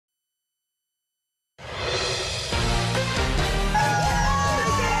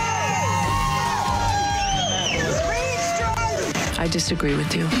disagree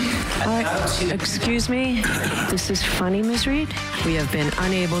with you. Excuse me? This is funny, Ms. Reed? We have been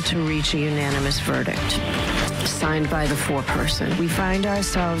unable to reach a unanimous verdict. Signed by the foreperson. We find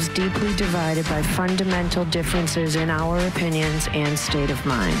ourselves deeply divided by fundamental differences in our opinions and state of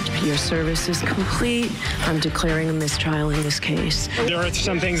mind. Your service is complete. I'm declaring a mistrial in this case. There are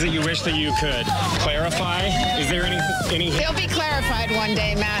some things that you wish that you could clarify. Is there any... They'll be clarified one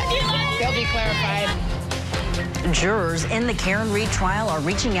day, Matt. They'll be clarified. Jurors in the Karen Reed trial are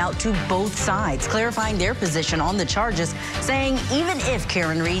reaching out to both sides, clarifying their position on the charges, saying even if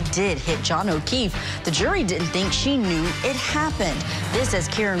Karen Reed did hit John O'Keefe, the jury didn't think she knew it happened. This as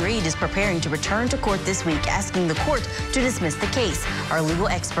Karen Reed is preparing to return to court this week, asking the court to dismiss the case. Our legal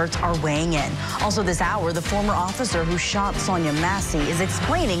experts are weighing in. Also this hour, the former officer who shot Sonya Massey is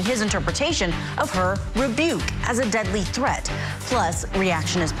explaining his interpretation of her rebuke as a deadly threat. Plus,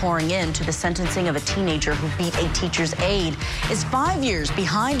 reaction is pouring in to the sentencing of a teenager who beat a teacher's aide. Is 5 years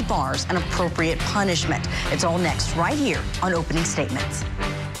behind bars an appropriate punishment? It's all next right here on Opening Statements.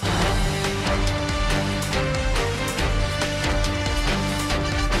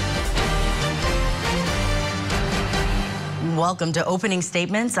 Welcome to Opening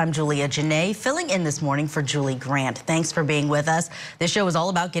Statements. I'm Julia Janae, filling in this morning for Julie Grant. Thanks for being with us. This show is all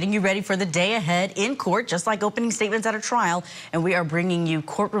about getting you ready for the day ahead in court, just like opening statements at a trial. And we are bringing you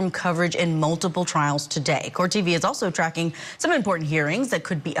courtroom coverage in multiple trials today. Court TV is also tracking some important hearings that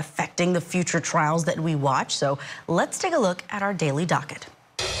could be affecting the future trials that we watch. So let's take a look at our daily docket.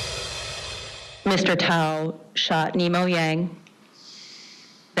 Mr. Tao shot Nemo Yang.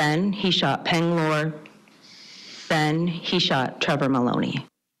 Then he shot Peng Lor. Then he shot Trevor Maloney.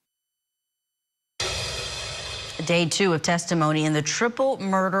 Day 2 of testimony in the triple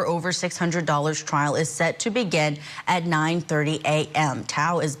murder over $600 trial is set to begin at 9:30 a.m.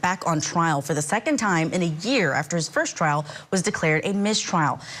 Tao is back on trial for the second time in a year after his first trial was declared a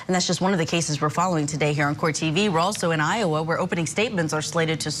mistrial. And that's just one of the cases we're following today here on Court TV. We're also in Iowa, where opening statements are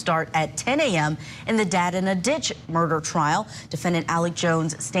slated to start at 10 a.m. in the Dad in a Ditch murder trial. Defendant Alec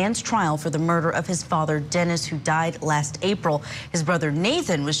Jones stands trial for the murder of his father, Dennis, who died last April. His brother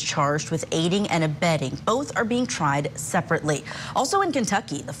Nathan was charged with aiding and abetting. Both are being tried separately. Also in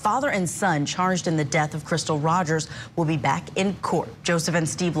Kentucky, the father and son charged in the death of Crystal Rogers will be back in court. Joseph and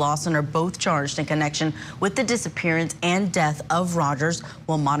Steve Lawson are both charged in connection with the disappearance and death of Rogers.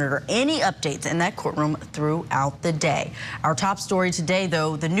 We'll monitor any updates in that courtroom throughout the day. Our top story today,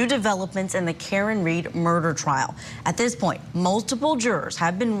 though, the new developments in the Karen Reed murder trial. At this point, multiple jurors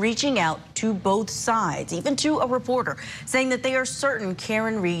have been reaching out to both sides, even to a reporter, saying that they are certain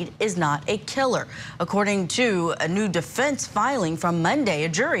Karen Reed is not a killer. According to a new defense filing from Monday, a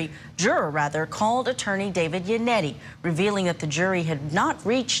juror called attorney David Yannetti, revealing that the jury had not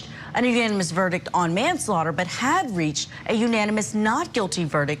reached a unanimous verdict on manslaughter, but had reached a unanimous not guilty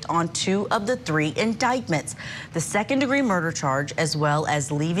verdict on 2 of the 3 indictments, the second-degree murder charge, as well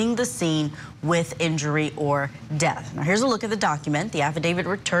as leaving the scene with injury or death. Now here's a look at the document. The affidavit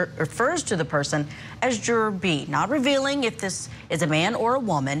refers to the person as Juror B, not revealing if this is a man or a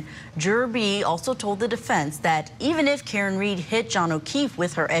woman. Juror B also told the defense that even if Karen Reed hit John O'Keefe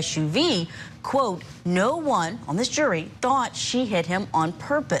with her SUV, quote, no one on this jury thought she hit him on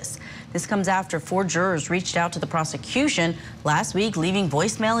purpose. This comes after 4 jurors reached out to the prosecution last week, leaving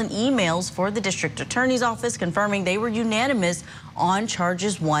voicemail and emails for the district attorney's office, confirming they were unanimous on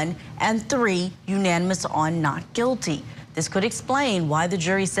charges 1 and 3, unanimous on not guilty. This could explain why the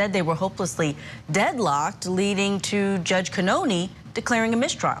jury said they were hopelessly deadlocked, leading to Judge Cannoni declaring a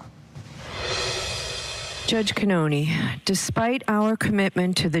mistrial. Judge Cannoni, despite our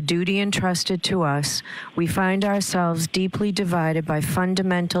commitment to the duty entrusted to us, we find ourselves deeply divided by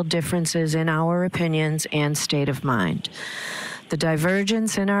fundamental differences in our opinions and state of mind. The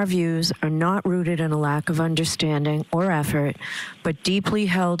divergence in our views are not rooted in a lack of understanding or effort, but deeply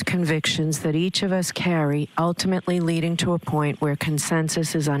held convictions that each of us carry, ultimately leading to a point where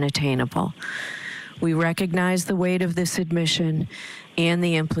consensus is unattainable. We recognize the weight of this admission and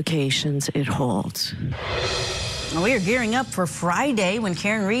the implications it holds. We are gearing up for Friday when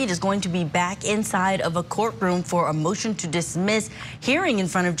Karen Reed is going to be back inside of a courtroom for a motion to dismiss hearing in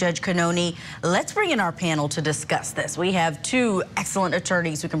front of Judge Cannoni. Let's bring in our panel to discuss this. We have 2 excellent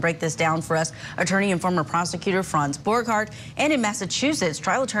attorneys who can break this down for us. Attorney and former prosecutor Franz Borghardt, and in Massachusetts,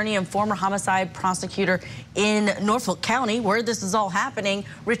 trial attorney and former homicide prosecutor in Norfolk County, where this is all happening,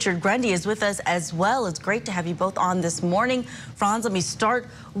 Richard Grundy is with us as well. It's great to have you both on this morning. Franz, let me start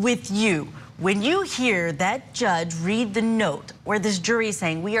with you. When you hear that judge read the note where this jury is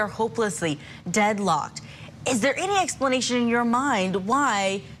saying we are hopelessly deadlocked, is there any explanation in your mind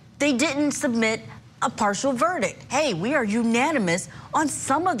why they didn't submit a partial verdict. Hey, we are unanimous on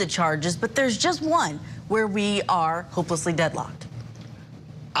some of the charges, but there's just one where we are hopelessly deadlocked.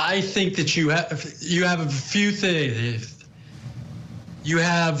 I think that you have a few things. You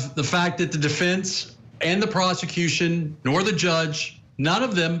have the fact that the defense and the prosecution, nor the judge, none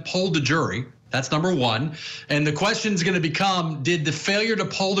of them polled the jury. That's number one. And the question is going to become, did the failure to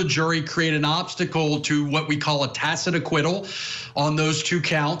poll the jury create an obstacle to what we call a tacit acquittal on those two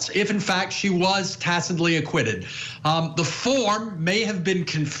counts, if in fact she was tacitly acquitted? The form may have been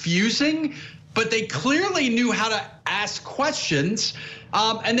confusing, but they clearly knew how to ask questions.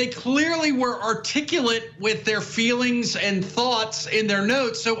 And they clearly were articulate with their feelings and thoughts in their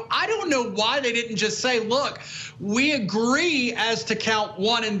notes. So I don't know why they didn't just say, look, we agree as to count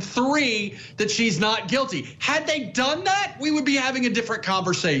 1 and 3 that she's not guilty. Had they done that, we would be having a different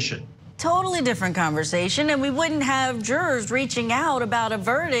conversation. Totally different conversation, and we wouldn't have jurors reaching out about a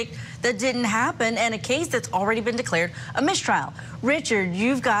verdict that didn't happen and a case that's already been declared a mistrial. Richard,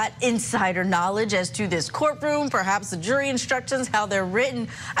 you've got insider knowledge as to this courtroom, perhaps the jury instructions, how they're written.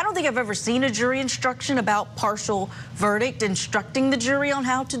 I don't think I've ever seen a jury instruction about partial verdict, instructing the jury on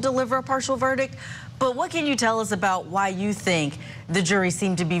how to deliver a partial verdict. But what can you tell us about why you think the jury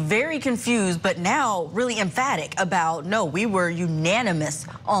seemed to be very confused, but now really emphatic about, no, we were unanimous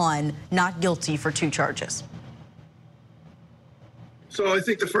on not guilty for 2 charges? So I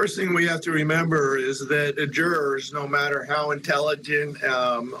think the first thing we have to remember is that jurors, no matter how intelligent,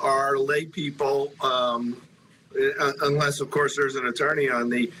 are lay people, unless, of course, there's an attorney on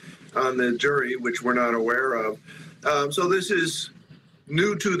the jury, which we're not aware of. So this is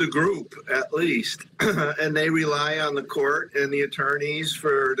new to the group, at least, and they rely on the court and the attorneys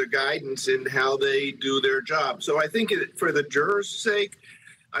for the guidance in how they do their job. So I think for the jurors' sake,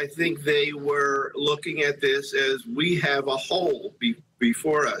 I think they were looking at this as we have a whole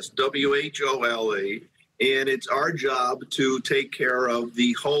before us, W-H-O-L-E, and it's our job to take care of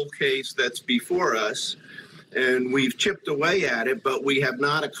the whole case that's before us. And we've chipped away at it, but we have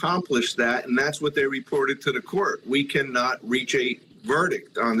not accomplished that, and that's what they reported to the court. We cannot reach a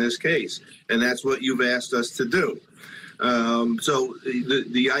verdict on this case, and that's what you've asked us to do. So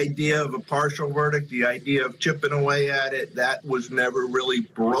the idea of a partial verdict, the idea of chipping away at it, that was never really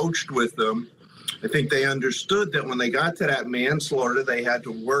broached with them. I think they understood that when they got to that manslaughter, they had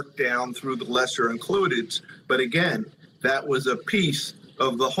to work down through the lesser includeds. But again, that was a piece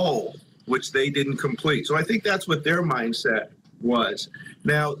of the whole, which they didn't complete. So I think that's what their mindset was.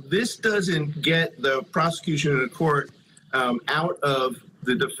 Now, this doesn't get the prosecution and the court out of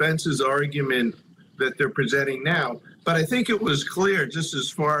the defense's argument that they're presenting now. But I think it was clear, just as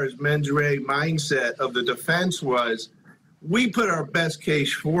far as mens rea mindset of the defense was, we put our best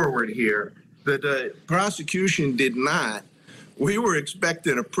case forward here. The prosecution did not. We were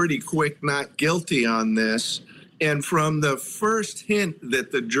expecting a pretty quick not guilty on this. And from the first hint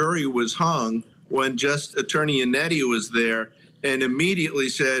that the jury was hung, when just Attorney Inetti was there and immediately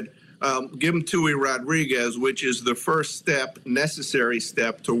said, give him Tui Rodriguez, which is the first step, necessary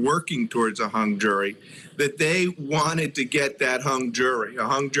step to working towards a hung jury, that they wanted to get that hung jury. A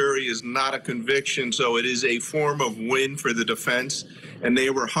hung jury is not a conviction, so it is a form of win for the defense, and they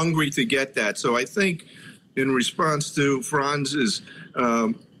were hungry to get that. So I think in response to Franz's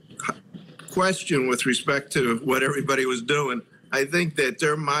question with respect to what everybody was doing, I think that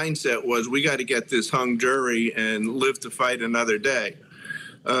their mindset was, we got to get this hung jury and live to fight another day.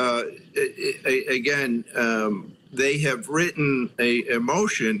 Again, they have written a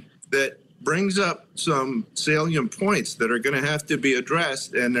motion that brings up some salient points that are going to have to be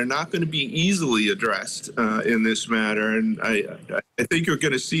addressed, and they're not going to be easily addressed in this matter. And I think you're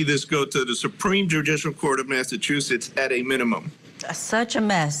going to see this go to the Supreme Judicial Court of Massachusetts at a minimum. Such a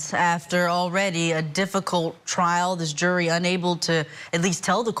mess after already a difficult trial. This jury unable to at least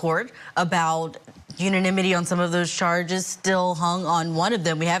tell the court about unanimity on some of those charges, still hung on one of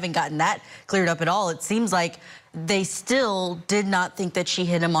them. We haven't gotten that cleared up at all. It seems like they still did not think that she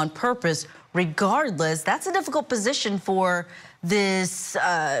hit him on purpose. Regardless, that's a difficult position for this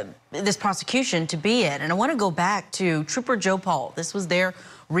this prosecution to be in. And I want to go back to Trooper Joe Paul. This was their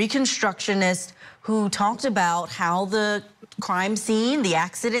reconstructionist who talked about how the crime scene, the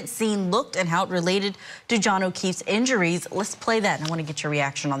accident scene looked and how it related to John O'Keefe's injuries. Let's play that, and I want to get your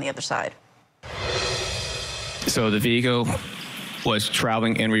reaction on the other side. So the vehicle was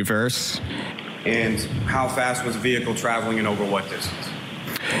traveling in reverse. And how fast was the vehicle traveling and over what distance?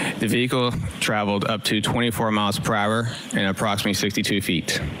 The vehicle traveled up to 24 miles per hour and approximately 62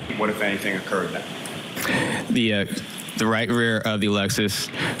 feet. What, if anything, occurred then? The right rear of the Lexus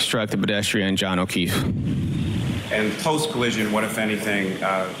struck the pedestrian John O'Keefe. And post-collision, what, if anything,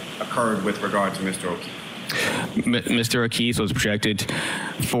 occurred with regard to Mr. O'Keefe? Mr. O'Keefe was projected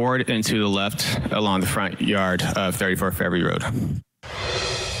forward and to the left along the front yard of 34 Fairview Road.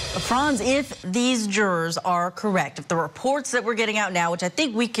 Franz, if these jurors are correct, if the reports that we're getting out now, which I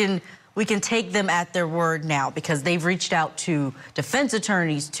think we can take them at their word now, because they've reached out to defense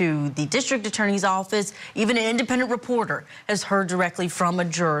attorneys, to the district attorney's office, even an independent reporter has heard directly from a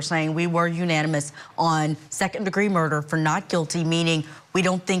juror saying we were unanimous on second-degree murder for not guilty, meaning we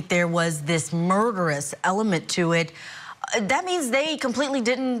don't think there was this murderous element to it. That means they completely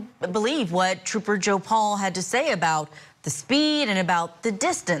didn't believe what Trooper Joe Paul had to say about the speed and about the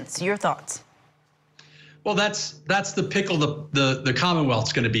distance. Your thoughts? Well, that's the pickle the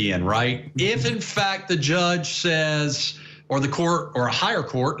Commonwealth's going to be in, right? If, in fact, the judge says, or the court, or a higher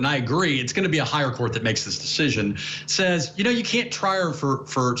court, and I agree, it's going to be a higher court that makes this decision, says, you know, you can't try her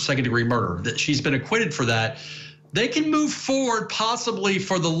for second-degree murder, that she's been acquitted for that, they can move forward possibly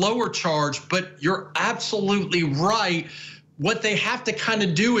for the lower charge, but you're absolutely right. What they have to kind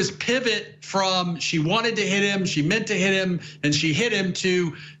of do is pivot from she wanted to hit him, she meant to hit him, and she hit him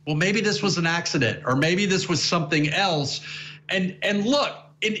to, well, maybe this was an accident, or maybe this was something else. And look,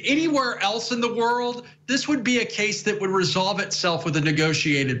 in anywhere else in the world, this would be a case that would resolve itself with a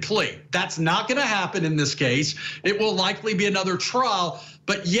negotiated plea. That's not going to happen in this case. It will likely be another trial.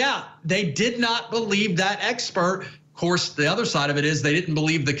 But yeah, they did not believe that expert. Of course, the other side of it is they didn't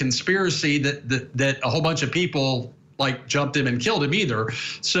believe the conspiracy that a whole bunch of people like jumped him and killed him either.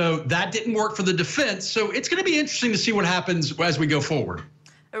 So that didn't work for the defense. So it's going to be interesting to see what happens as we go forward.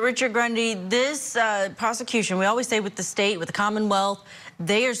 Richard Grundy, this prosecution, we always say with the state, with the Commonwealth,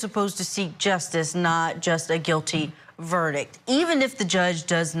 they are supposed to seek justice, not just a guilty verdict. Even if the judge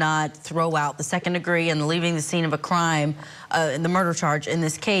does not throw out the second degree and leaving the scene of a crime, the murder charge in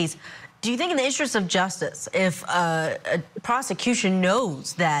this case, do you think in the interest of justice, if a prosecution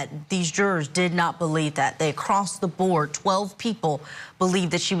knows that these jurors did not believe that, they across the board, 12 people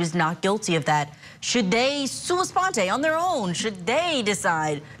believe that she was not guilty of that, should they sua sponte on their own? Should they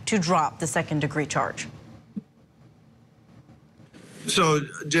decide to drop the second degree charge? So,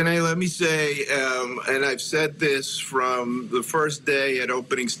 Janae, let me say, and I've said this from the first day at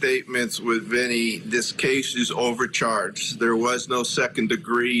opening statements with Vinny, this case is overcharged. There was no second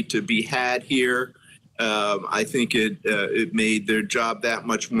degree to be had here. I think it made their job that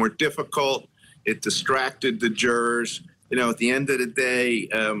much more difficult. It distracted the jurors. You know, at the end of the day,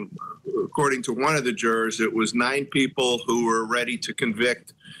 according to one of the jurors, it was 9 people who were ready to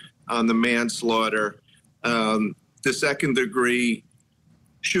convict on the manslaughter. The second degree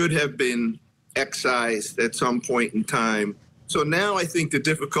should have been excised at some point in time. So now I think the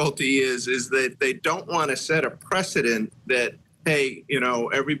difficulty is that they don't want to set a precedent that, hey, you know,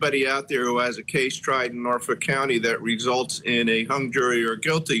 everybody out there who has a case tried in Norfolk County that results in a hung jury or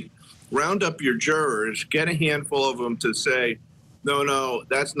guilty, round up your jurors, get a handful of them to say, no,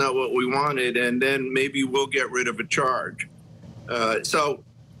 that's not what we wanted, and then maybe we'll get rid of a charge.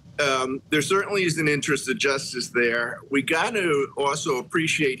 There certainly is an interest of justice there. We got to also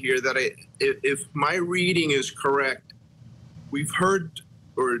appreciate here that if my reading is correct, we've heard,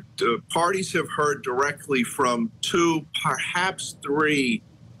 or the parties have heard directly from 2, perhaps 3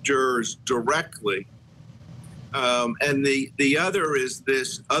 jurors directly. And the other is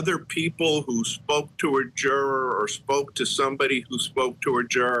this other people who spoke to a juror or spoke to somebody who spoke to a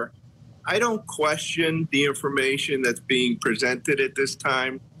juror. I don't question the information that's being presented at this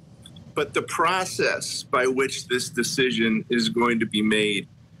time. But the process by which this decision is going to be made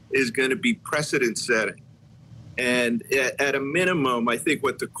is going to be precedent setting. And at a minimum, I think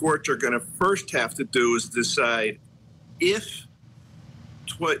what the courts are going to first have to do is decide if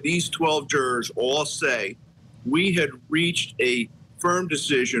these 12 jurors all say, we had reached a firm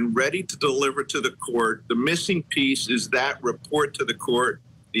decision ready to deliver to the court. The missing piece is that report to the court,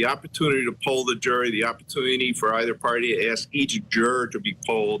 the opportunity to poll the jury, the opportunity for either party to ask each juror to be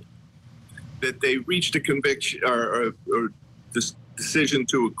polled, that they reached a conviction or this decision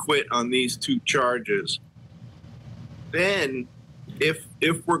to acquit on these 2 charges. Then, if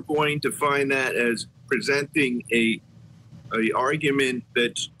we're going to find that as presenting a argument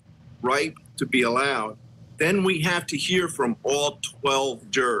that's ripe to be allowed, then we have to hear from all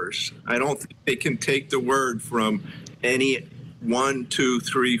 12 jurors. I don't think they can take the word from any 1, 2,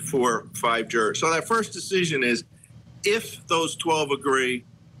 3, 4, 5 jurors. So that first decision is, if those 12 agree,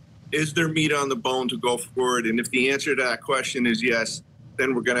 is there meat on the bone to go forward? And if the answer to that question is yes,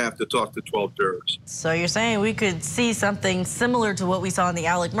 then we're going to have to talk to 12 jurors. So you're saying we could see something similar to what we saw in the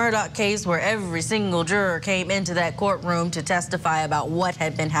Alec Murdaugh case, where every single juror came into that courtroom to testify about what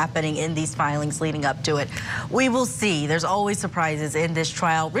had been happening in these filings leading up to it. We will see. There's always surprises in this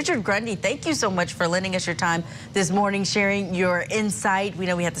trial. Richard Grundy, thank you so much for lending us your time this morning, sharing your insight. We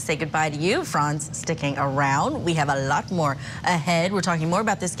know we have to say goodbye to you. Franz sticking around. We have a lot more ahead. We're talking more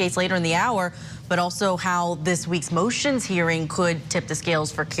about this case later in the hour, but also how this week's motions hearing could tip the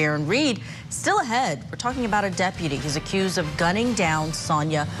scales for Karen Reed. Still ahead, we're talking about a deputy who's accused of gunning down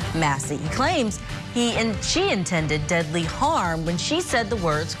Sonya Massey. He claims she intended deadly harm when she said the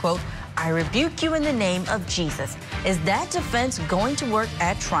words, quote, "I rebuke you in the name of Jesus." Is that defense going to work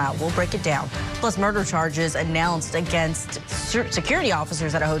at trial? We'll break it down. Plus, murder charges announced against security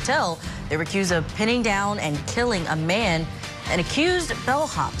officers at a hotel. They were accused of pinning down and killing a man. An accused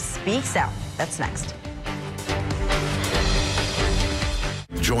bellhop speaks out. That's next.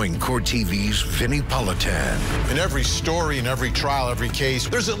 Join Court TV's Vinnie Politan. In every story, in every trial, every case,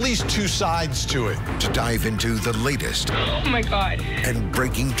 there's at least two sides to it. To dive into the latest. Oh my God. And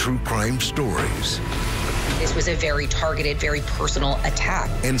breaking true crime stories. This was a very targeted, very personal attack.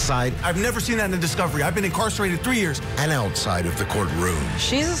 Inside. I've never seen that in a discovery. I've been incarcerated 3 years. And outside of the courtroom.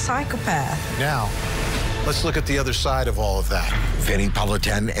 She's a psychopath. Now, let's look at the other side of all of that. Vinnie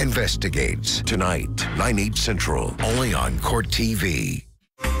Politan Investigates. Tonight, 9/8 Central. Only on Court TV.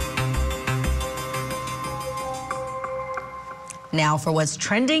 Now for what's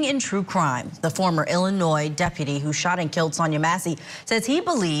trending in true crime. The former Illinois deputy who shot and killed Sonya Massey says he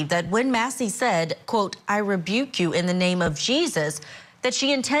believed that when Massey said, quote, "I rebuke you in the name of Jesus," that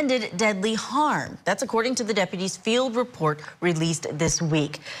she intended deadly harm. That's according to the deputy's field report released this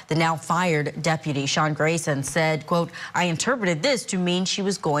week. The now fired deputy, Sean Grayson, said, quote, "I interpreted this to mean she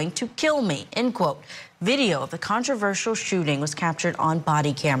was going to kill me," end quote. Video of the controversial shooting was captured on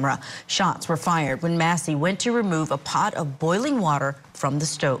body camera. Shots were fired when Massey went to remove a pot of boiling water from the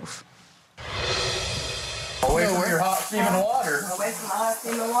stove. Away from your hot steaming water. Away from my hot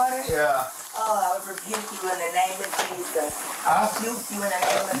steaming water? Yeah. Oh, I rebuke you in the name of Jesus. I rebuke you in the name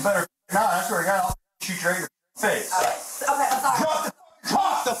of Jesus. You better not. I swear to God, I'll shoot you right in your face. Okay, I'm sorry. Drop the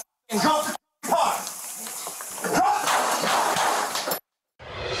pot! Drop the pot!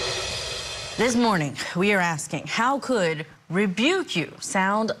 This morning, we are asking, how could rebuke you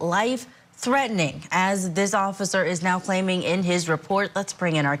sound life-threatening? As this officer is now claiming in his report. Let's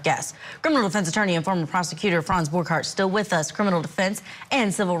bring in our guest. Criminal defense attorney and former prosecutor Franz Burkhardt still with us. Criminal defense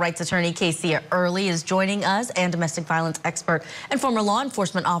and civil rights attorney Casey Early is joining us, and domestic violence expert and former law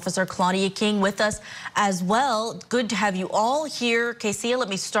enforcement officer Claudia King with us as well. Good to have you all here. Casey, let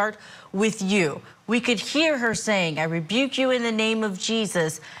me start with you. We could hear her saying, "I rebuke you in the name of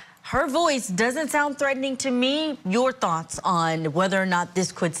Jesus." Her voice doesn't sound threatening to me. Your thoughts on whether or not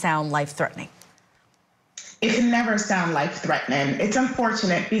this could sound life-threatening? It can never sound life-threatening. It's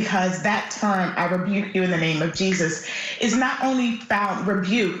unfortunate because that term, "I rebuke you in the name of Jesus," is not only found,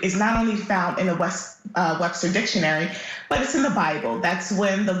 rebuke is not only found in the Webster Dictionary, but it's in the Bible. That's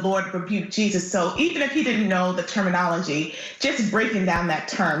when the Lord rebuked Jesus. So even if he didn't know the terminology, just breaking down that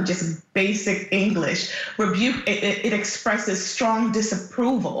term, just basic English, rebuke, it expresses strong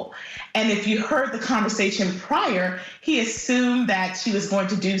disapproval. And if you heard the conversation prior, he assumed that she was going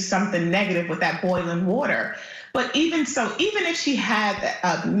to do something negative with that boiling water. But even so, even if she had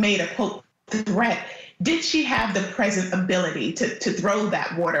made a quote threat, did she have the present ability to throw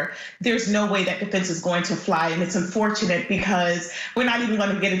that water? There's no way that defense is going to fly. And it's unfortunate because we're not even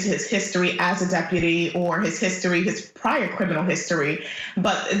going to get into his history as a deputy or his history, his prior criminal history.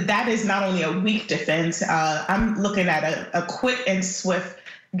 But that is not only a weak defense. I'm looking at a quick and swift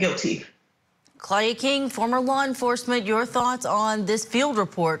guilty. Claudia King, former law enforcement, your thoughts on this field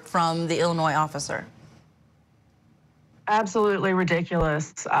report from the Illinois officer? Absolutely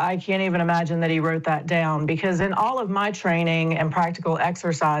ridiculous. I can't even imagine that he wrote that down, because in all of my training and practical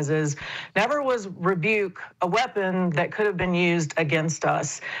exercises, never was rebuke a weapon that could have been used against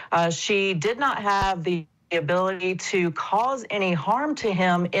us. She did not have the ability to cause any harm to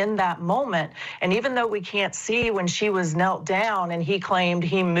him in that moment. And even though we can't see when she was knelt down and he claimed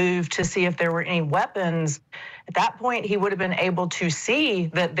he moved to see if there were any weapons, at that point, he would have been able to see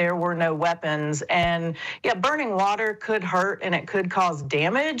that there were no weapons. And yeah, burning water could hurt and it could cause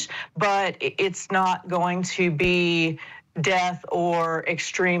damage, but it's not going to be death or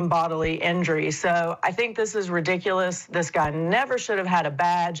extreme bodily injury. So I think this is ridiculous. This guy never should have had a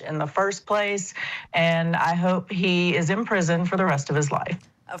badge in the first place, and I hope he is in prison for the rest of his life.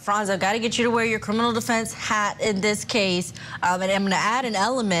 Franz, I've got to get you to wear your criminal defense hat in this case. And I'm going to add an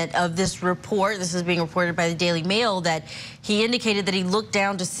element of this report. This is being reported by the Daily Mail that he indicated that he looked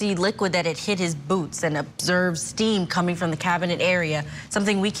down to see liquid that had hit his boots and observed steam coming from the cabinet area,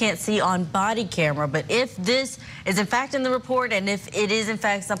 something we can't see on body camera. But if this is in fact in the report, and if it is in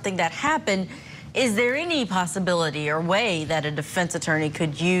fact something that happened, is there any possibility or way that a defense attorney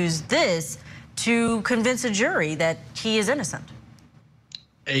could use this to convince a jury that he is innocent?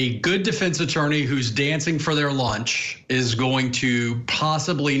 A good defense attorney who's dancing for their lunch is going to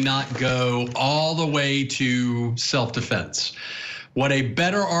possibly not go all the way to self-defense. What a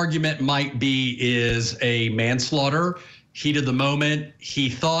better argument might be is a manslaughter, heat of the moment. He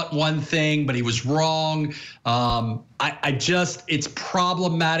thought one thing, but he was wrong. It's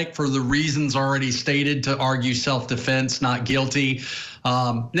problematic for the reasons already stated to argue self-defense, not guilty.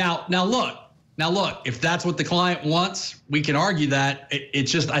 Now look, if that's what the client wants, we can argue that.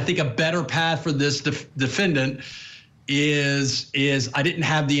 It's just, I think a better path for this defendant is I didn't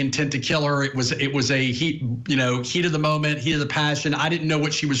have the intent to kill her. It was a heat of the moment, heat of the passion. I didn't know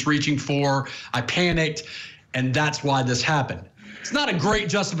what she was reaching for. I panicked, and that's why this happened. It's not a great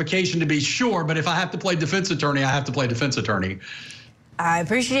justification to be sure, but if I have to play defense attorney, I have to play defense attorney. I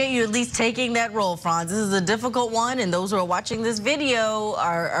appreciate you at least taking that role, Franz. This is a difficult one, and those who are watching this video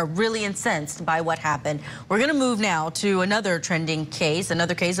are really incensed by what happened. We're going to move now to another trending case,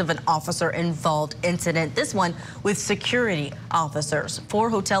 another case of an officer-involved incident, this one with security officers. 4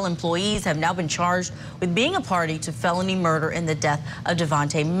 hotel employees have now been charged with being a party to felony murder in the death of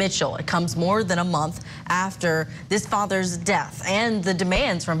Devontae Mitchell. It comes more than a month after this father's death and the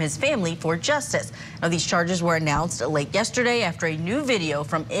demands from his family for justice. Now, these charges were announced late yesterday after a new video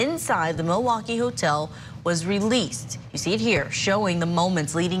from inside the Milwaukee hotel was released. You see it here, showing the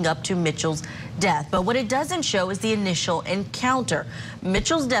moments leading up to Mitchell's death. But what it doesn't show is the initial encounter.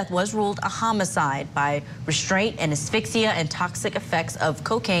 Mitchell's death was ruled a homicide by restraint and asphyxia and toxic effects of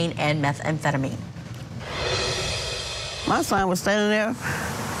cocaine and methamphetamine. My son was standing there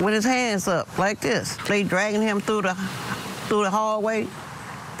with his hands up like this. They dragging him through the hallway,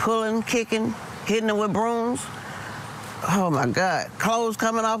 pulling, kicking, hitting him with brooms. Oh my God, clothes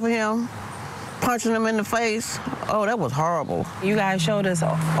coming off of him, punching him in the face. Oh, that was horrible. You guys showed us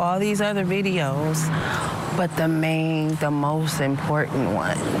all these other videos, but the most important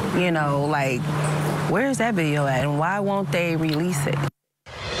one, like, where's that video at and why won't they release it?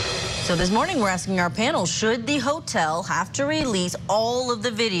 So this morning we're asking our panel, should the hotel have to release all of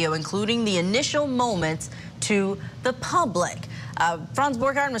the video, including the initial moments, to the public? Franz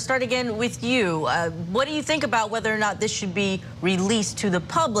Borchardt, I'm going to start again with you. What do you think about whether or not this should be released to the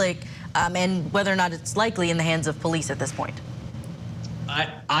public and whether or not it's likely in the hands of police at this point?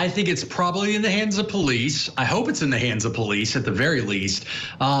 I think it's probably in the hands of police. I hope it's in the hands of police at the very least.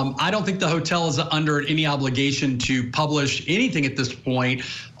 I don't think the hotel is under any obligation to publish anything at this point,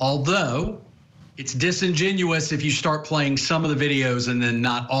 although it's disingenuous if you start playing some of the videos and then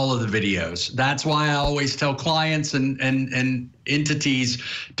not all of the videos. That's why I always tell clients and entities,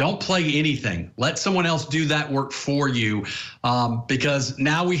 don't play anything. Let someone else do that work for you, because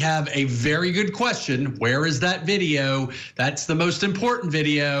now we have a very good question. Where is that video? That's the most important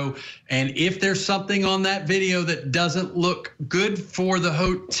video. And if there's something on that video that doesn't look good for the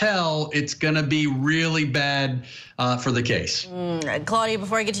hotel, it's going to be really bad for the case. Claudia,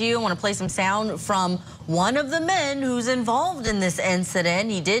 before I get to you, I want to play some sound from one of the men who's involved in this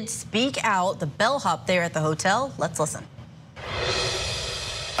incident. He did speak out, the bellhop there at the hotel. Let's listen.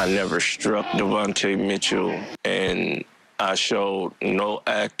 I never struck Devontae Mitchell, and I showed no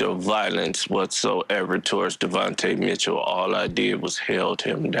act of violence whatsoever towards Devontae Mitchell. All I did was held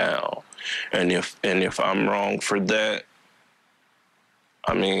him down. And if I'm wrong for that,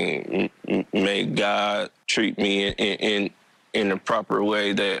 I mean, may God treat me in the proper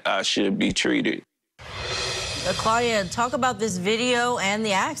way that I should be treated. Claudia, talk about this video and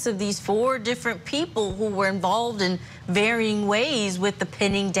the acts of these 4 different people who were involved in varying ways with the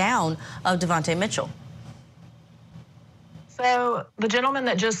pinning down of Devontae Mitchell. So the gentleman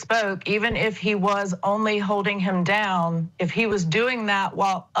that just spoke, even if he was only holding him down, if he was doing that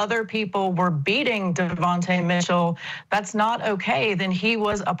while other people were beating Devontae Mitchell, that's not okay. Then he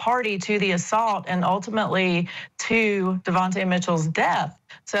was a party to the assault and ultimately to Devontae Mitchell's death.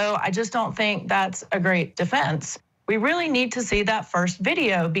 So I just don't think that's a great defense. We really need to see that first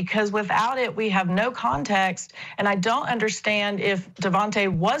video, because without it, we have no context. And I don't understand, if Devontae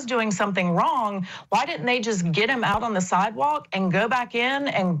was doing something wrong, why didn't they just get him out on the sidewalk and go back in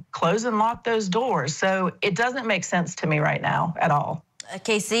and close and lock those doors? So it doesn't make sense to me right now at all.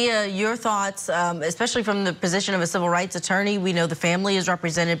 Casey, your thoughts, especially from the position of a civil rights attorney. We know the family is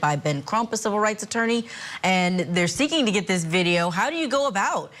represented by Ben Crump, a civil rights attorney, and they're seeking to get this video. How do you go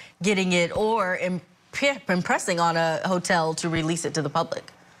about getting it or impressing on a hotel to release it to the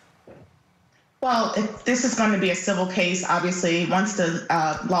public? Well, if this is going to be a civil case, obviously, once the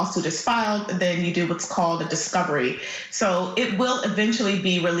lawsuit is filed, then you do what's called a discovery. So it will eventually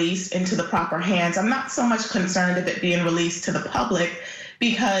be released into the proper hands. I'm not so much concerned of it being released to the public,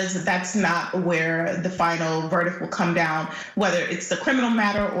 because that's not where the final verdict will come down, whether it's the criminal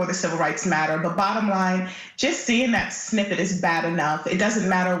matter or the civil rights matter. But bottom line, just seeing that snippet is bad enough. It doesn't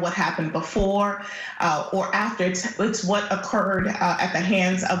matter what happened before or after. It's what occurred at the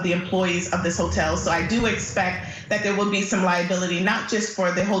hands of the employees of this hotel. So I do expect that there will be some liability, not just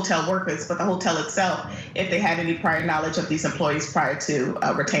for the hotel workers, but the hotel itself, if they had any prior knowledge of these employees prior to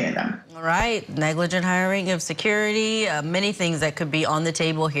retaining them. All right, negligent hiring of security, many things that could be on the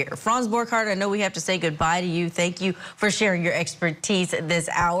table here. Franz Borchardt, I know we have to say goodbye to you. Thank you for sharing your expertise this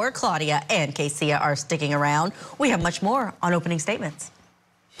hour. Claudia and Casey are sticking around. We have much more on opening statements.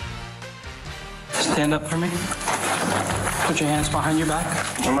 Stand up for me. Put your hands behind your back.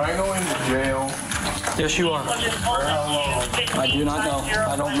 Am I going to jail? Yes, you are. I do not know.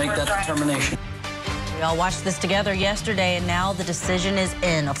 I don't make that determination. We all watched this together yesterday, and now the decision is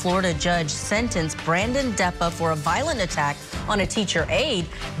in. A Florida judge sentenced Brandon Depa for a violent attack on a teacher aide.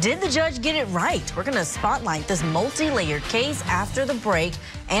 Did the judge get it right? We're going to spotlight this multi-layered case after the break.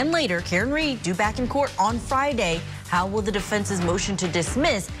 And later, Karen Reed due back in court on Friday. How will the defense's motion to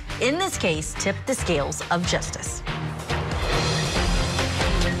dismiss in this case tip the scales of justice?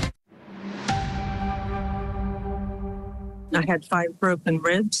 I had 5 broken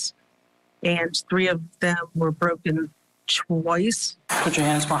ribs, and 3 of them were broken twice. Put your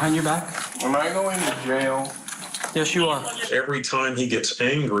hands behind your back. Am I going to jail? Yes, you are. Every time he gets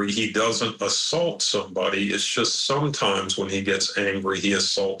angry, he doesn't assault somebody. It's just sometimes when he gets angry, he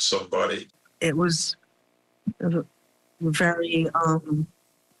assaults somebody. It was very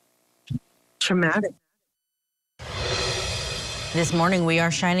traumatic. This morning, we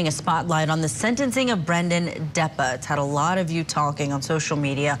are shining a spotlight on the sentencing of Brandon Depa. It's had a lot of you talking on social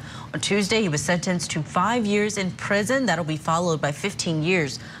media. On Tuesday, he was sentenced to 5 years in prison. That'll be followed by 15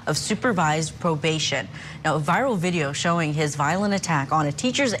 years of supervised probation. Now, a viral video showing his violent attack on a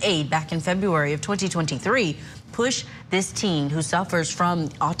teacher's aide back in February of 2023 pushed this teen who suffers from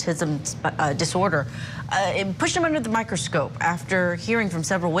autism disorder. It pushed him under the microscope. After hearing from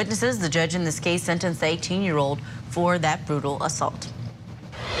several witnesses, the judge in this case sentenced the 18-year-old for that brutal assault.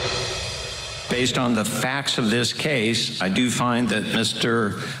 Based on the facts of this case, I do find that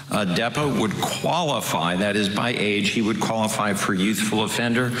Mr. Depa would qualify, that is by age, he would qualify for youthful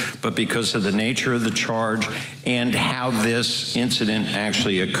offender, but because of the nature of the charge and how this incident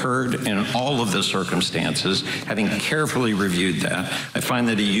actually occurred and all of the circumstances, having carefully reviewed that, I find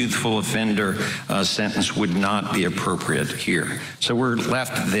that a youthful offender sentence would not be appropriate here. So we're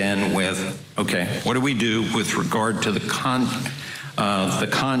left then with, okay, what do we do with regard to the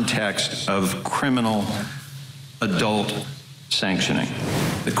context of criminal adult sanctioning?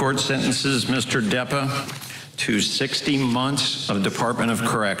 The court sentences Mr. Depa to 60 months of Department of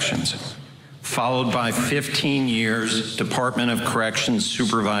Corrections, followed by 15 years Department of Corrections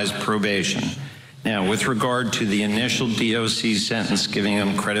supervised probation. Now, with regard to the initial DOC sentence, giving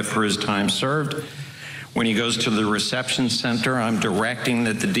him credit for his time served, when he goes to the reception center, I'm directing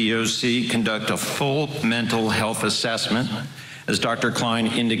that the DOC conduct a full mental health assessment, as Dr. Klein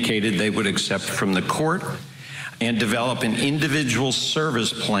indicated they would accept from the court, and develop an individual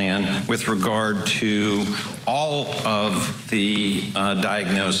service plan with regard to all of the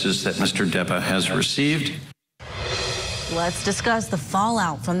diagnoses that Mr. Depa has received. Let's discuss the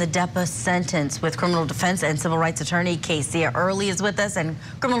fallout from the Depa sentence with criminal defense and civil rights attorney Casey Early is with us, and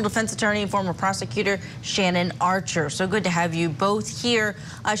criminal defense attorney and former prosecutor Shannon Archer. So good to have you both here.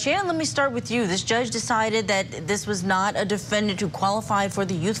 Shannon, let me start with you. This judge decided that this was not a defendant who qualified for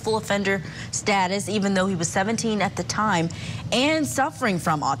the youthful offender status, even though he was 17 at the time and suffering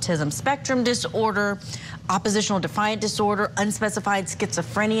from autism spectrum disorder, oppositional defiant disorder, unspecified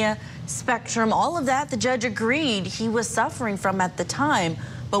schizophrenia spectrum, all of that the judge agreed he was suffering from at the time,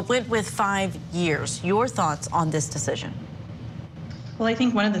 but went with 5 years. Your thoughts on this decision? Well, I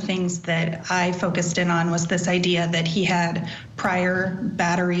think one of the things that I focused in on was this idea that he had prior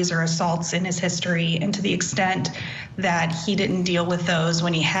batteries or assaults in his history, and to the extent that he didn't deal with those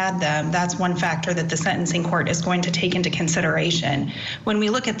when he had them, that's one factor that the sentencing court is going to take into consideration. When we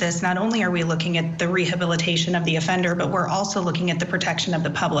look at this, not only are we looking at the rehabilitation of the offender, but we're also looking at the protection of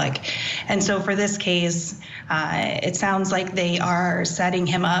the public. And so for this case, it sounds like they are setting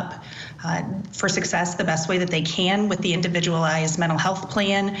him up for success the best way that they can with the individualized mental health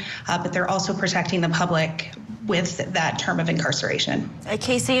plan, but they're also protecting the public with that term of incarceration.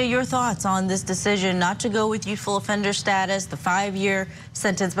 Casey, your thoughts on this decision not to go with youthful offender status, the 5-year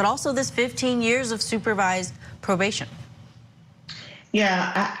sentence, but also this 15 years of supervised probation?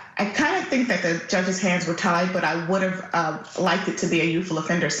 Yeah, I kind of think that the judge's hands were tied, but I would have liked it to be a youthful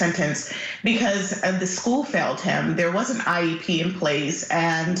offender sentence because the school failed him. There was an IEP in place,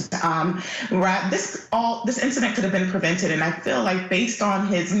 and this incident could have been prevented. And I feel like based on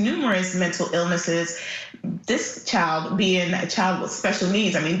his numerous mental illnesses, this child being a child with special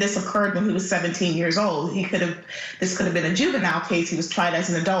needs, I mean, this occurred when he was 17 years old. This could have been a juvenile case. He was tried as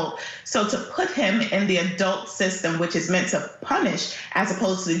an adult. So to put him in the adult system, which is meant to punish, as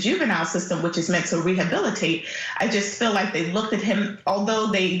opposed to the juvenile system, which is meant to rehabilitate, I just feel like they looked at him, although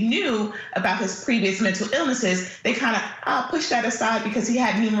they knew about his previous mental illnesses, they kind of pushed that aside because he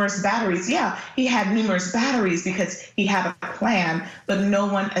had numerous batteries. Yeah, he had numerous batteries because he had a plan, but no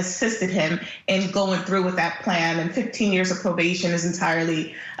one assisted him in going through with that plan. And 15 years of probation is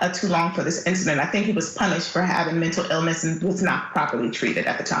entirely too long for this incident. I think he was punished for having mental illness and was not properly treated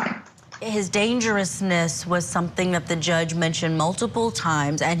at the time. His dangerousness was something that the judge mentioned multiple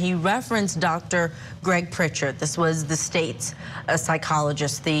times, and he referenced Dr. Greg Pritchard. This was the state's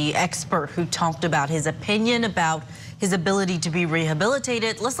psychologist, the expert who talked about his opinion about his ability to be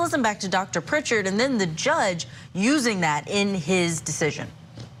rehabilitated. Let's listen back to Dr. Pritchard and then the judge using that in his decision.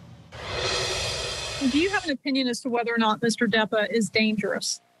 Do you have an opinion as to whether or not Mr. Depa is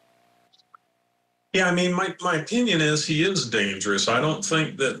dangerous? Yeah, I mean, my opinion is he is dangerous. I don't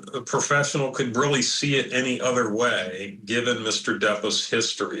think that a professional could really see it any other way, given Mr. Depa's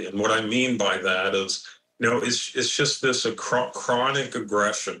history. And what I mean by that is, it's just this chronic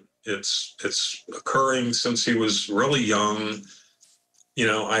aggression. It's occurring since he was really young.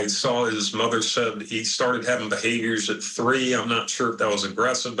 I saw his mother said he started having behaviors at 3. I'm not sure if that was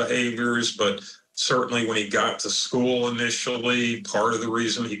aggressive behaviors, but certainly when he got to school initially, part of the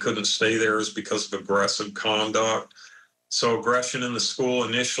reason he couldn't stay there is because of aggressive conduct. So aggression in the school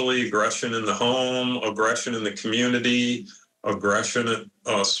initially, aggression in the home, aggression in the community, aggression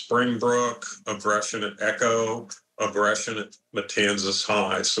at Springbrook, aggression at Echo, aggression at Matanzas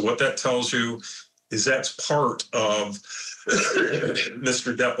High. So what that tells you is that's part of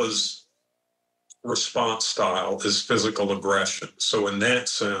Mr. Depa's response style is physical aggression. So in that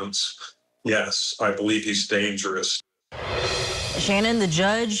sense, yes, I believe he's dangerous. Shannon, the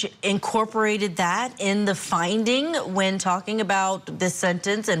judge incorporated that in the finding when talking about this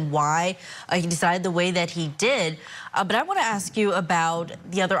sentence and why he decided the way that he did. But I want to ask you about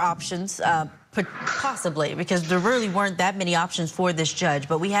the other options, possibly, because there really weren't that many options for this judge.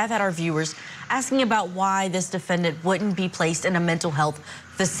 But we have had our viewers asking about why this defendant wouldn't be placed in a mental health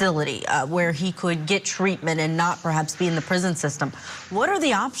facility where he could get treatment and not perhaps be in the prison system. What are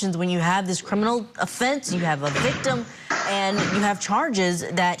the options when you have this criminal offense, you have a victim, and you have charges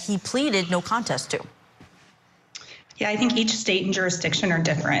that he pleaded no contest to? Yeah, I think each state and jurisdiction are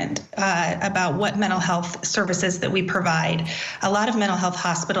different about what mental health services that we provide. A lot of mental health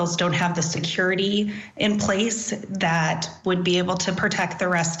hospitals don't have the security in place that would be able to protect the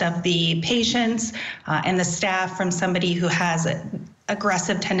rest of the patients and the staff from somebody who has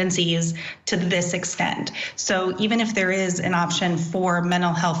aggressive tendencies to this extent. So even if there is an option for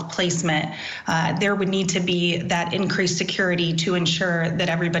mental health placement, there would need to be that increased security to ensure that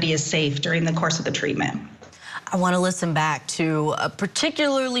everybody is safe during the course of the treatment. I want to listen back to a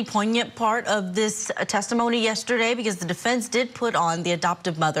particularly poignant part of this testimony yesterday because the defense did put on the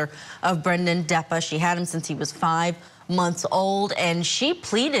adoptive mother of Brendan Depa. She had him since he was 5 months old, and she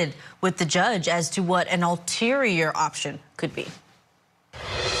pleaded with the judge as to what an ulterior option could be.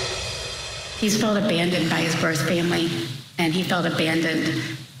 He's felt abandoned by his birth family, and he felt abandoned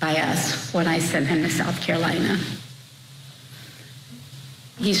by us when I sent him to South Carolina.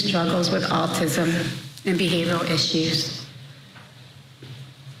 He struggles with autism and behavioral issues.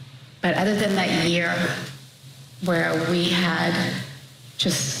 But other than that year where we had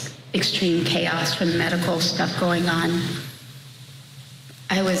just extreme chaos from medical stuff going on,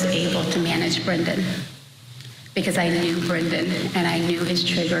 I was able to manage Brendan because I knew Brendan and I knew his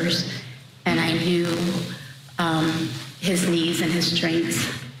triggers and I knew his needs and his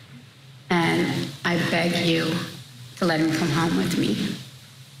strengths. And I beg you to let him come home with me.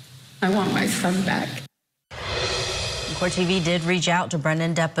 I want my son back. Court TV did reach out to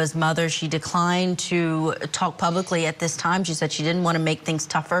Brendan Depa's mother. She declined to talk publicly at this time. She said she didn't want to make things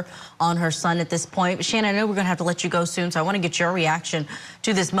tougher on her son at this point. But Shannon, I know we're going to have to let you go soon, so I want to get your reaction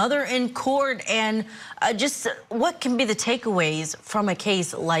to this mother in court and just what can be the takeaways from a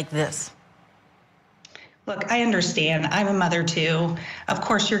case like this. Look, I understand. I'm a mother too. Of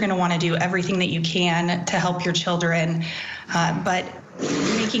course, you're going to want to do everything that you can to help your children, but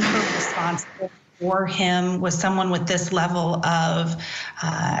making her responsible for him with someone with this level of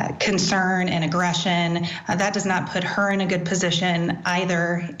concern and aggression, that does not put her in a good position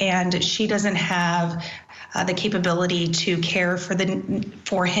either. And she doesn't have the capability to care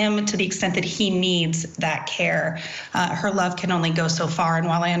for him to the extent that he needs that care. Her love can only go so far, and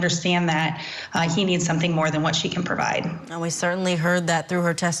while I understand that, he needs something more than what she can provide. And we certainly heard that through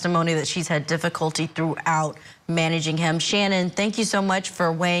her testimony that she's had difficulty throughout managing him. Shannon, thank you so much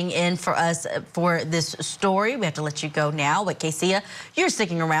for weighing in for us for this story. We have to let you go now, but Casey, you're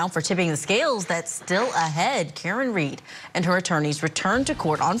sticking around for Tipping the Scales. That's still ahead. Karen Reed and her attorneys return to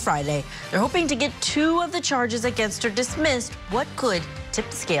court on Friday. They're hoping to get 2 of the charges against her dismissed. What could tip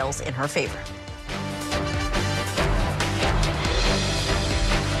the scales in her favor?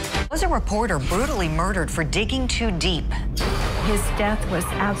 Was a reporter brutally murdered for digging too deep? His death was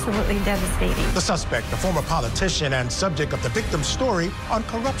absolutely devastating. The suspect, a former politician and subject of the victim's story on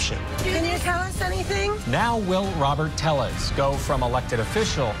corruption. Can you tell us anything? Now will Robert tell us go from elected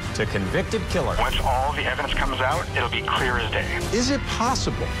official to convicted killer? Once all the evidence comes out, it'll be clear as day. Is it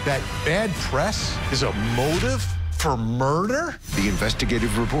possible that bad press is a motive for murder? The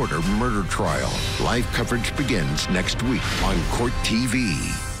investigative reporter murder trial. Live coverage begins next week on Court TV.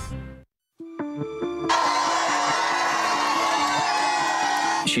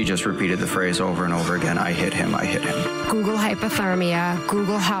 She just repeated the phrase over and over again, I hit him, I hit him. Google hypothermia,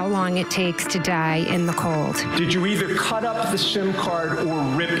 Google how long it takes to die in the cold. Did you either cut up the SIM card or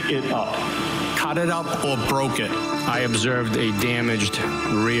rip it up? Cut it up or broke it. I observed a damaged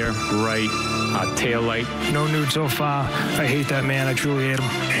rear right tail light. No nude so far. I hate that man. I truly hate him.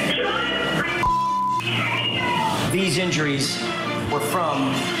 These injuries were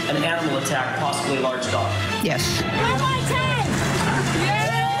from an animal attack, possibly a large dog. Yes.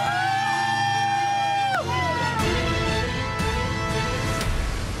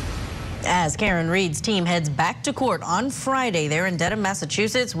 As Karen Reed's team heads back to court on Friday there in Dedham,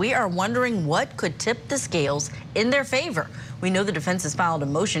 Massachusetts, we are wondering what could tip the scales in their favor. We know the defense has filed a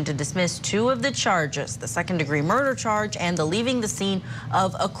motion to dismiss 2 of the charges, the second-degree murder charge and the leaving the scene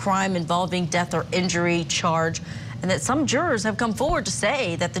of a crime involving death or injury charge, and that some jurors have come forward to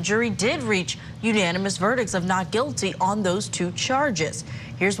say that the jury did reach unanimous verdicts of not guilty on those 2 charges.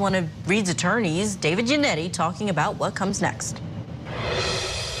 Here's one of Reed's attorneys, David Yannetti, talking about what comes next.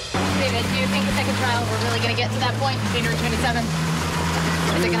 David, do you think the second trial, we're really going to get to that point, January 27th?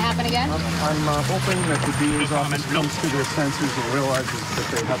 Is it going to happen again? I'm hoping that the DA's office comes to their senses and realizes that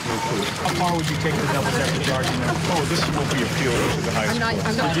they have no clue. How far would you take the devil's advocate argument? Oh, this will be appealed to the highest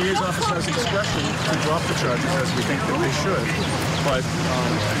court. The DA's office has discretion to drop the charges as we think that they should, but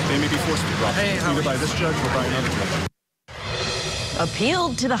they may be forced to drop them, either by this judge or by another judge.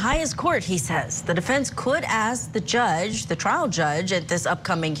 Appealed to the highest court, he says. The defense could ask the judge, the trial judge at this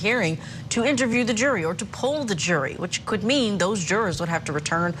upcoming hearing, to interview the jury or to poll the jury, which could mean those jurors would have to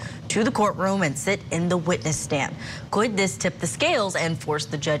return to the courtroom and sit in the witness stand. Could this tip the scales and force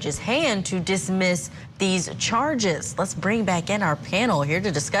the judge's hand to dismiss these charges? Let's bring back in our panel here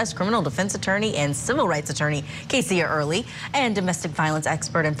to discuss criminal defense attorney and civil rights attorney Casey Early and domestic violence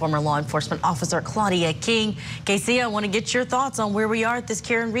expert and former law enforcement officer Claudia King. Casey, I want to get your thoughts on where we are at this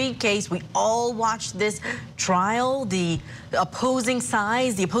Karen Reed case. We all watched this trial, the opposing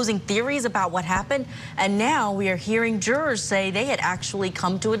sides, the opposing theories about what happened, and now we are hearing jurors say they had actually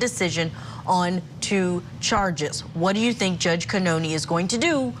come to a decision on 2 charges. What do you think Judge Cannoni is going to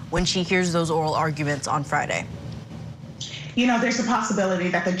do when she hears those oral arguments on Friday? You know, there's a possibility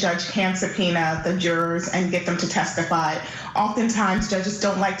that the judge can subpoena the jurors and get them to testify. Oftentimes, judges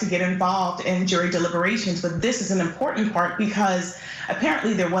don't like to get involved in jury deliberations, but this is an important part because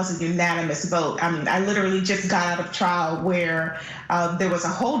apparently there was a unanimous vote. I mean, I literally just got out of trial where there was a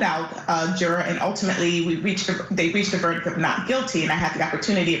holdout juror, and ultimately they reached a verdict of not guilty, and I had the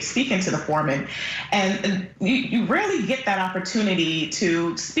opportunity of speaking to the foreman. And you rarely get that opportunity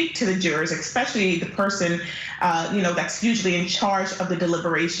to speak to the jurors, especially the person that's usually in charge of the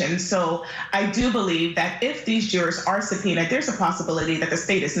deliberation. So I do believe that if these jurors are subpoenaed, there's a possibility that the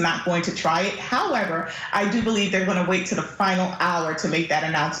state is not going to try it. However, I do believe they're going to wait to the final hour to make that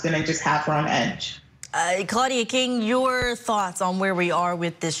announcement and just have her on edge. Claudia King, your thoughts on where we are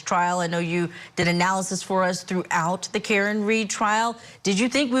with this trial? I know you did analysis for us throughout the Karen Read trial. Did you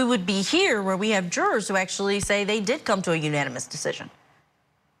think we would be here where we have jurors who actually say they did come to a unanimous decision?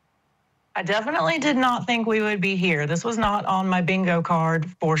 I definitely did not think we would be here. This was not on my bingo card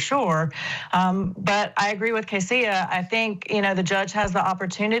for sure. But I agree with Cassia. I think, the judge has the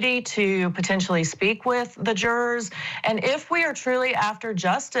opportunity to potentially speak with the jurors. And if we are truly after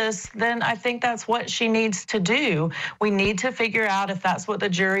justice, then I think that's what she needs to do. We need to figure out if that's what the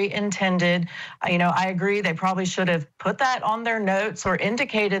jury intended. I agree they probably should have put that on their notes or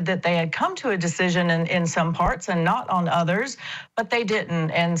indicated that they had come to a decision in some parts and not on others, but they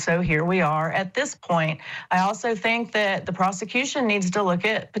didn't. And so here we are at this point. I also think that the prosecution needs to look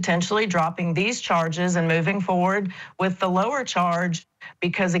at potentially dropping these charges and moving forward with the lower charge,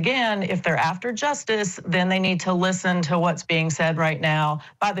 because again, if they're after justice, then they need to listen to what's being said right now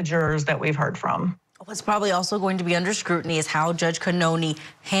by the jurors that we've heard from. What's probably also going to be under scrutiny is how Judge Cannoni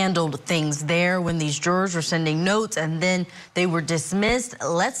handled things there when these jurors were sending notes and then they were dismissed.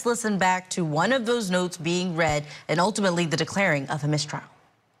 Let's listen back to one of those notes being read and ultimately the declaring of a mistrial.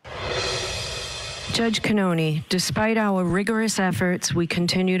 Judge Cannoni, despite our rigorous efforts, we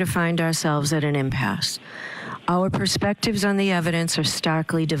continue to find ourselves at an impasse. Our perspectives on the evidence are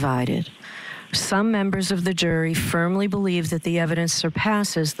starkly divided. Some members of the jury firmly believe that the evidence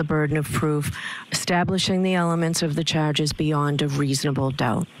surpasses the burden of proof, establishing the elements of the charges beyond a reasonable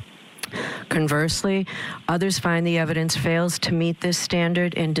doubt. Conversely, others find the evidence fails to meet this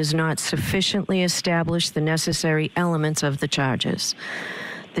standard and does not sufficiently establish the necessary elements of the charges.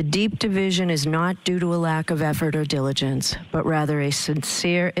 The deep division is not due to a lack of effort or diligence, but rather a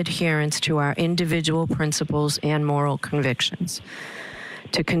sincere adherence to our individual principles and moral convictions.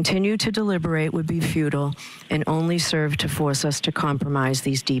 To continue to deliberate would be futile and only serve to force us to compromise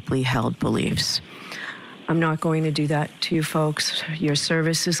these deeply held beliefs. I'm not going to do that to you folks. Your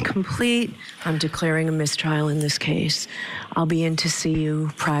service is complete. I'm declaring a mistrial in this case. I'll be in to see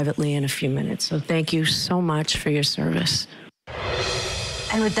you privately in a few minutes. So thank you so much for your service.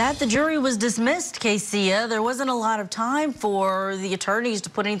 And with that, the jury was dismissed, Cassia. There wasn't a lot of time for the attorneys to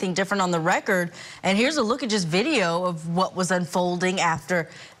put anything different on the record. And here's a look at just video of what was unfolding after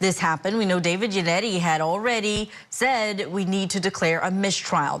this happened. We know David Yannetti had already said we need to declare a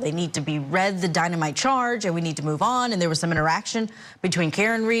mistrial. They need to be read the dynamite charge and we need to move on. And there was some interaction between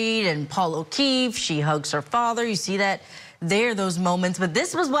Karen Read and Paul O'Keefe. She hugs her father. You see that there, those moments. But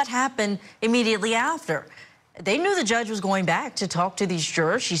this was what happened immediately after. They knew the judge was going back to talk to these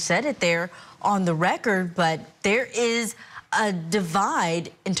jurors. She said it there on the record, but there is a divide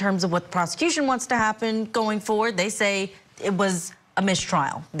in terms of what the prosecution wants to happen going forward. They say it was a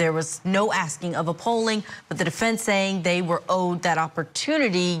mistrial. There was no asking of a polling, but the defense saying they were owed that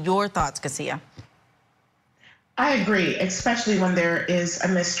opportunity. Your thoughts, Cassia? I agree, especially when there is a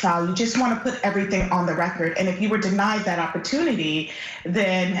mistrial. You just want to put everything on the record. And if you were denied that opportunity,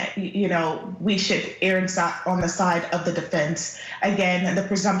 then, we should err on the side of the defense. Again, the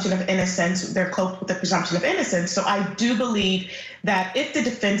presumption of innocence, they're cloaked with the presumption of innocence. So I do believe that if the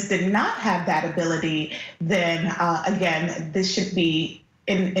defense did not have that ability, then, again, this should be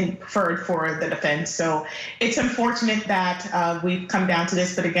inferred for the defense. So it's unfortunate that we've come down to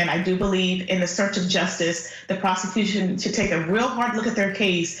this. But again, I do believe in the search of justice, the prosecution should take a real hard look at their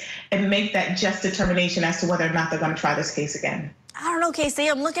case and make that just determination as to whether or not they're going to try this case again. I don't know, Casey.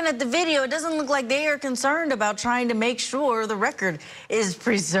 I'm looking at the video. It doesn't look like they are concerned about trying to make sure the record is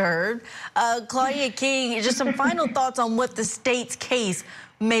preserved. Claudia King, just some final thoughts on what the state's case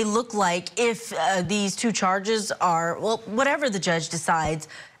may look like if these two charges are, well, whatever the judge decides,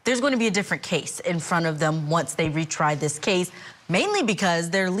 there's going to be a different case in front of them once they retry this case, mainly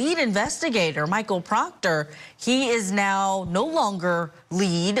because their lead investigator, Michael Proctor, he is now no longer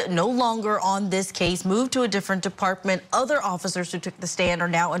lead, no longer on this case, moved to a different department. Other officers who took the stand are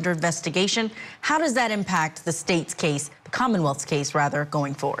now under investigation. How does that impact the state's case, the Commonwealth's case, rather,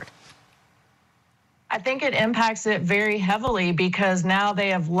 going forward? I think it impacts it very heavily because now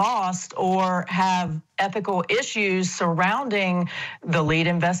they have lost or have ethical issues surrounding the lead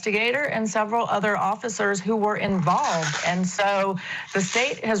investigator and several other officers who were involved. And so the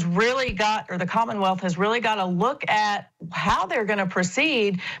state has really got, or the Commonwealth has really got to look at how they're going to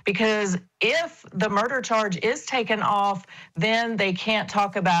proceed, because if the murder charge is taken off, then they can't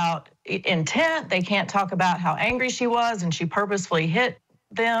talk about intent. They can't talk about how angry she was and she purposefully hit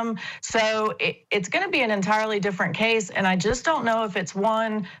them. So it's going to be an entirely different case. And I just don't know if it's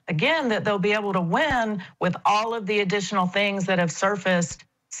one, again, that they'll be able to win with all of the additional things that have surfaced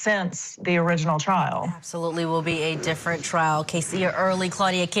since the original trial. Absolutely will be a different trial. Casey Early,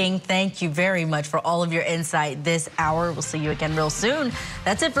 Claudia King, thank you very much for all of your insight this hour. We'll see you again real soon.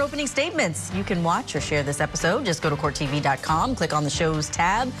 That's it for opening statements. You can watch or share this episode. Just go to CourtTV.com, click on the show's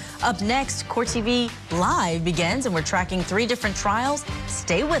tab. Up next, Court TV Live begins, and we're tracking 3 different trials.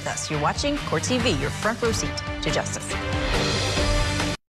 Stay with us. You're watching Court TV, your front row seat to justice.